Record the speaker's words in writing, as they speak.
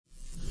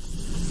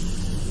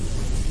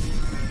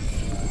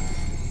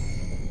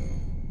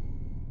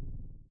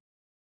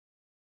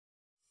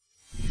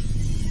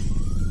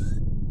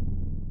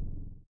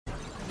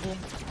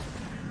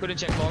Couldn't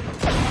check long.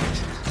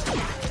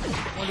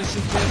 Molly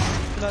CTS.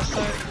 Flash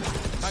side.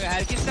 Kanka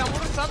herkes sen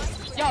vurursan.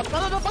 Ya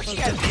sana da bak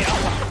geldi ya.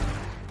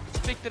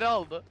 Spectre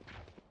aldı.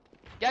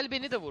 Gel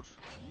beni de vur.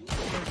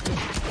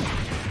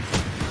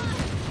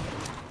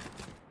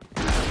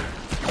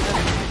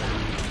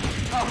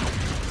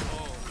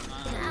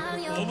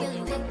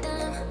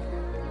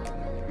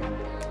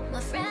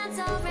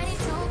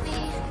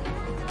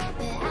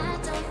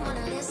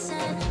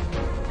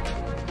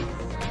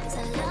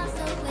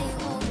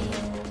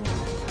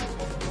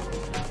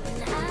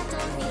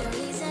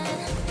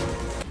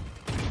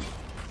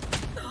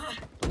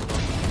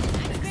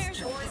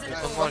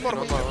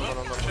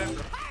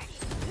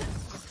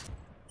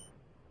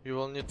 You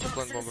will need to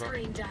plant bomb, bro.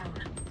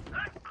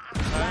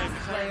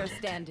 Player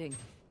standing.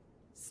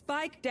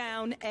 Spike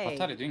down A.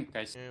 What are you doing,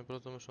 guys? Yeah, bro,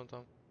 tam şu an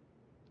tamam.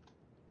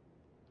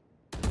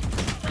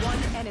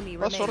 One enemy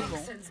Lan sorun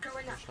remaining. mu?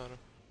 Dışarı.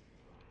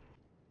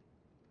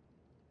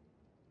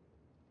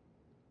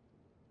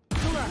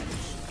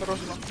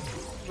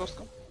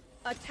 Жестко.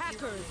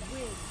 Attackers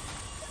win.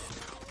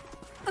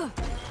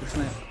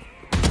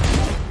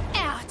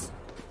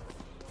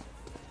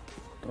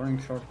 Throwing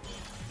short.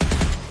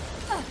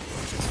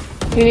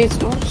 You need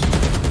smokes.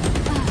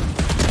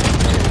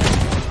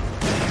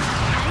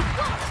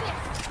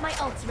 My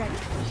ult's ready.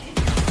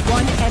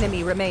 One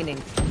enemy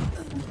remaining.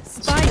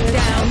 Spike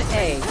down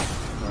A.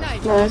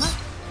 Nice.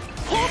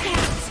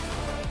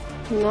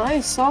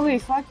 Nice, sorry,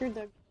 fuck your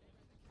dog.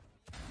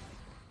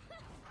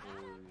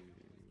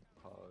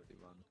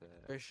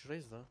 5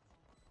 reis da.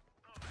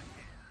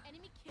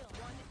 Enemy kill.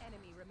 One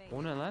enemy remaining.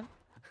 O ne lan?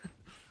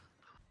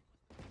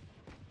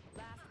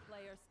 Last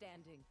player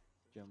standing.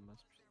 Gelmez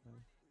bir şey.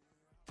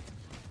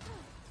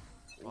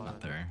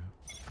 Not there.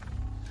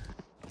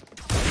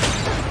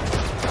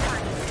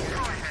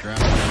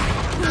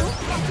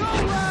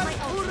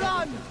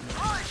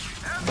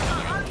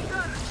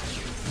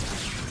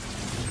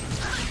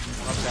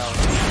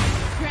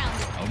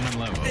 Omen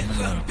low, omen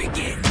low.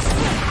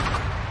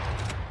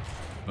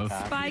 Both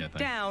Spike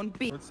down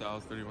B. North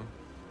south 31.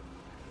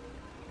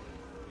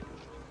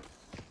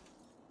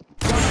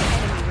 One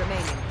enemy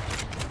remaining.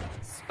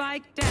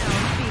 Spike down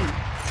B.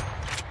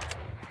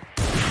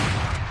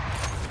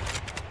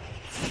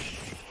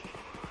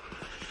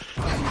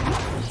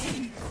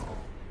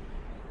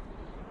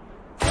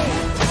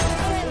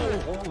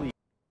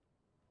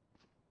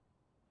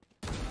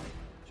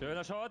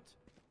 Schöner Shot.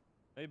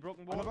 Hey,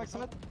 broken ball. On the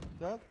backside.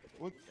 Yeah.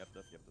 Ult. Yep,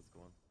 das,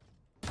 come on.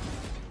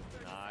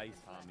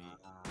 Nice, Hami.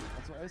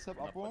 Also ASAP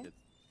abholen.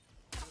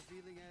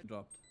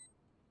 Dropped.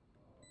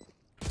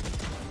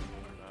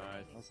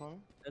 Nice. Was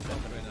haben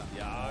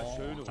Ja,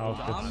 schön.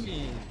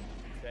 Hami.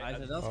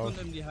 Alter, das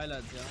kommt die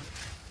Highlights,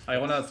 ja. I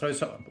wanna throw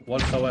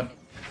one tower.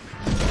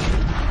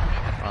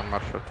 One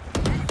more shot.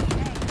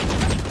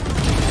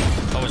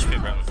 How much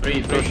bro?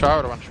 2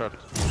 shower, 1 shot.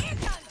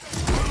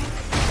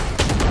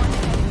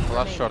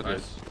 Last short,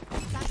 guys.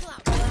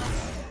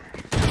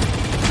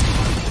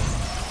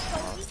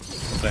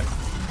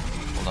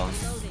 Hold on.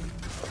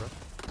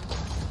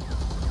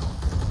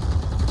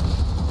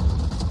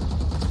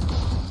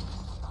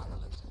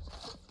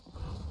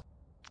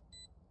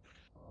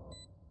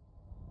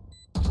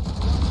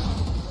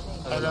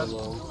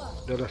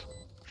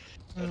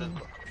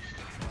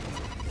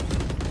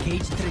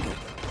 Cage triggered.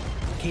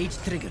 Cage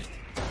triggered.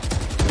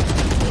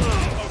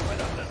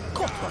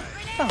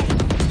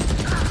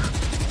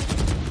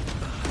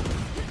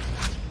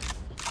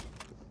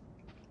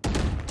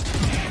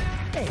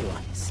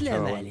 ايوه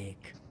سلام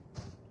عليك.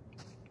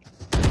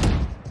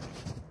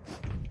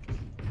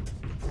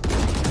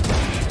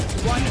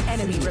 One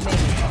enemy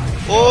remaining.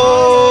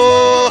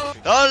 Oh!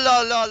 La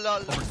la la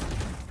la.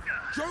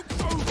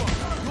 Joke's over.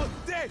 You're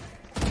dead.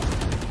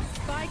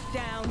 Spike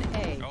down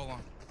A.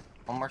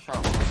 One more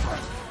shot.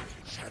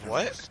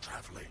 What?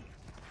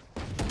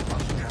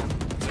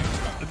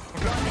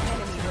 One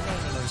enemy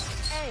remaining.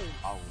 A.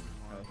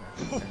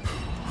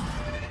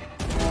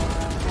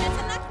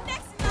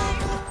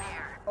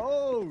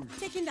 Oh.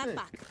 Taking that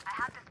back.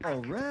 Oh,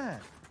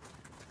 rare.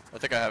 I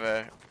think I have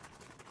a.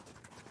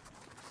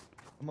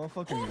 I'm on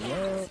fucking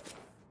love.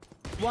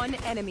 One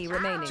enemy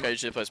remaining. This guy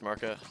usually plays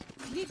market.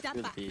 Leave that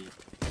back.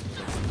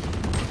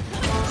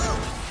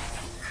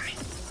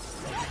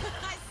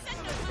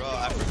 Bro,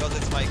 I forgot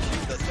it's my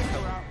cube that's the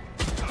cover.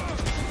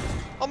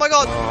 Oh my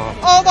god!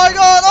 Oh my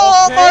god!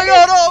 Oh my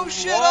god! Oh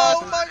shit!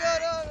 Oh my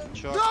god!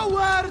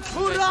 Nowhere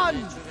to run!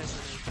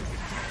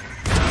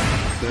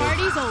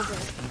 Party's over.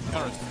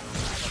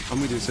 I'm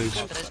with you, Sage.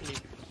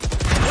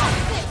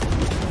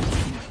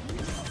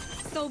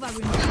 Sova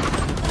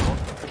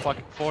Fuck,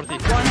 40.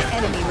 One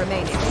enemy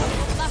remaining.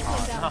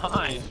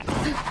 Nice.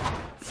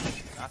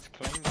 That's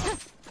clean.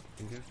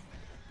 Thank you.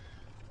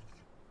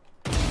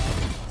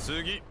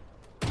 次。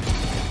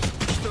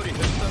一人減っ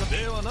たら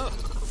ではな。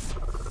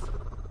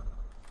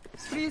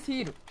フリー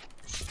ヒール。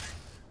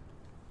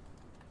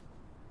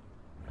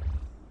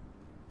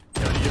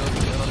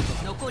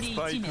残り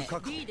1名。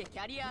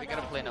 We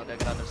gotta play now, they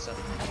got another set.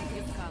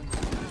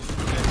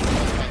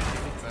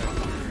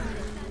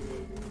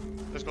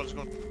 Let's go, let's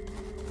go.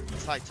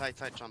 Side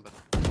chamber.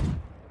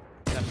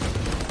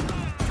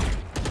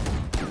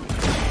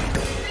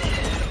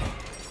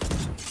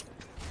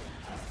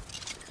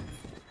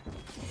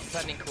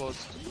 Standing close.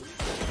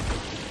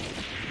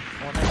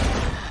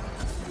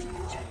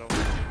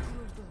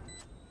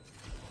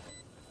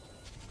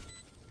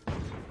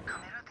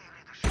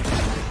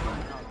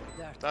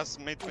 That's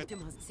mid.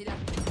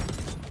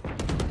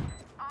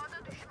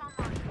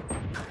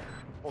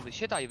 Holy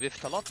shit, I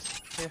whiffed a lot.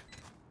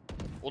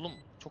 Oğlum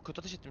çok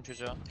kötü ateş ettim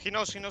çocuğa. He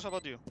knows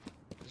about you.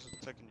 This is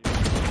attacking you.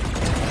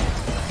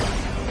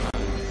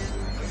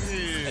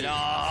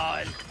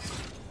 Helal.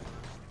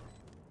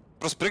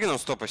 Просто прыгай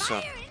нон-стоп и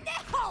все.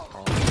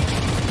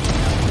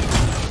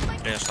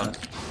 Yeah, stun.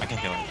 I can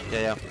heal him.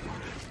 Yeah.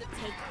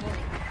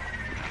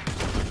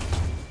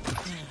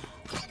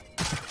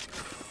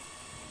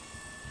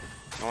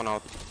 One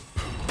out.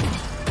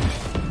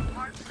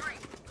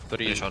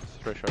 3 shot.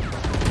 I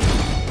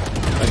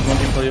one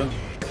team for you.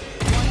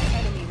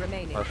 Enemy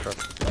remaining.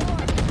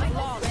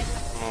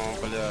 Ну,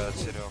 блядь,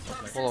 Серег.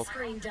 Follow.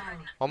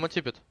 Omen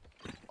tip it.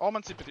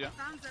 Omen tip it, yeah.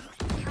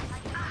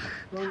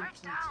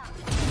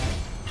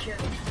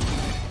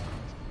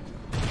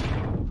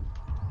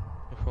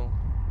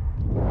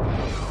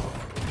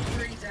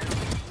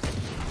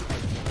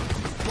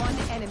 One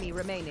enemy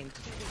remaining.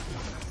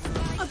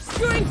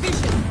 Obscuring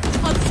vision.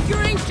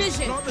 Obscuring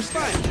vision. Not this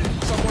time.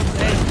 Someone's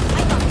dead.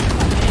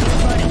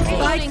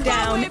 Spike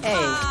down A.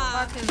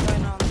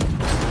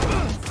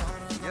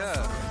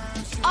 Yeah.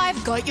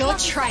 I've got your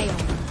trail.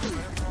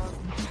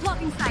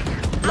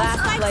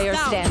 Last player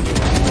standing.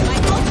 My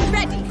ult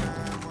ready.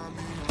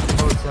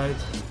 Both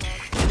sides.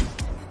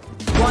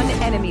 One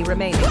enemy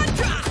remaining.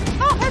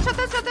 Oh,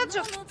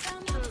 headshot.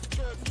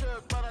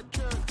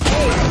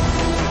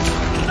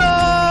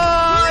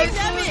 Nice!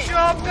 Good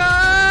job,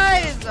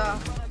 guys!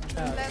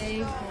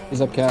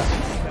 He's up cat.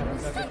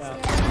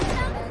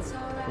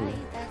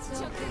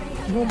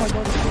 Oh my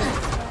god.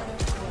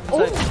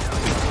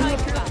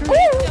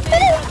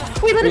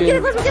 Wait, let him get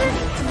it.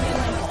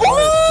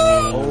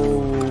 Oh!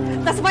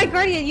 That's my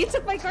guardian. You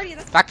took my guardian.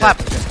 Back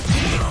clap.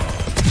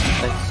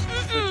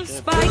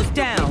 Spike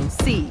down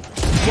C.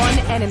 One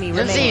enemy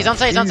remaining. On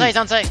site.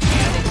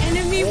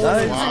 Enemy.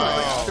 Wow.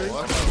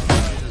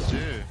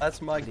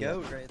 That's my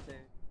goat right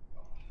there.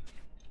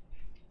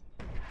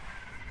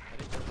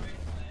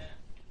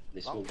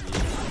 This will be.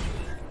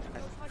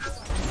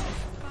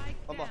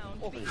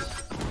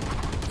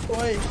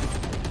 Oi.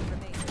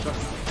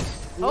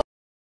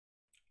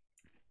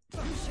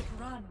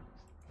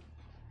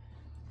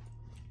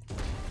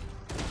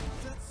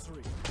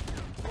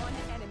 One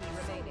enemy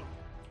remaining.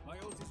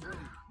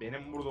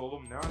 Benim burada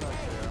oğlum ne alaka ya?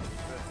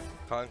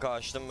 Kanka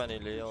açtım ben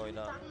iyiliği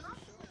oyna.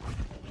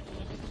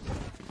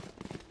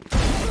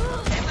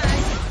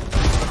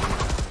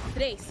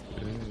 Três.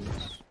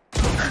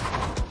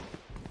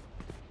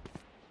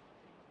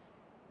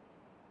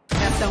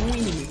 Resta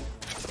inimigo.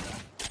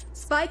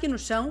 Spike no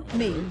chão,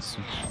 meio.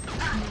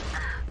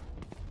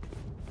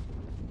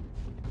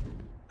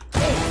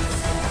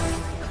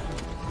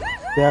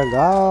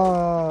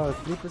 God.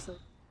 3%.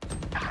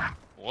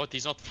 What?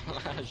 He's not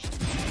flash.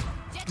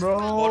 Bro,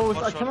 One I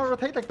shot. cannot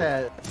rotate like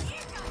that.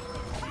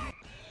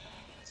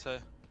 So.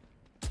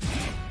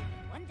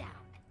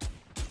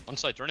 On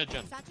site, run it,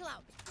 Jen.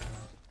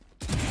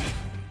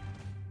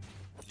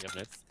 You have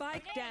net.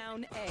 Spike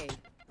down A.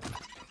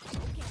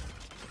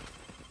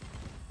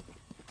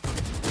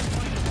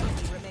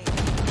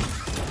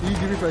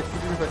 Easy refresh.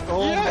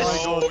 Oh my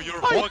god. Oh,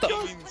 you're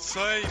fucking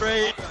insane.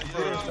 Great.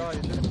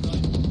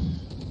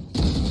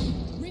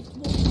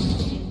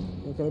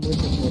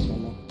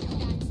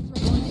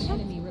 One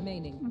enemy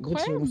remaining.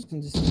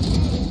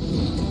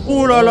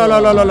 Ouh là là là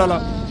là là là là.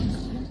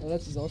 Là,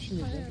 tu en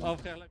chies. Oh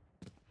frère là.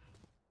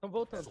 Tô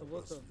voltando.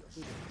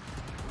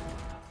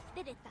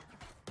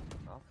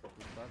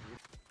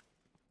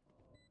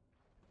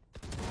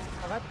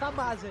 Vai pra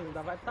base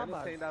ainda, vai pra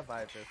base. Ainda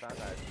vai, tá?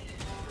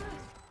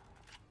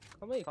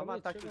 Calma aí, calma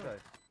aí. Tá aqui,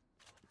 velho.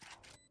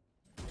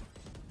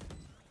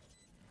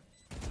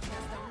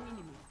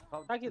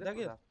 Tá aqui.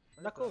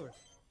 Dá cover.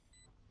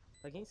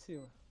 Tá aqui em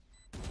cima.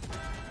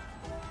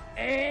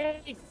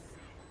 Ei!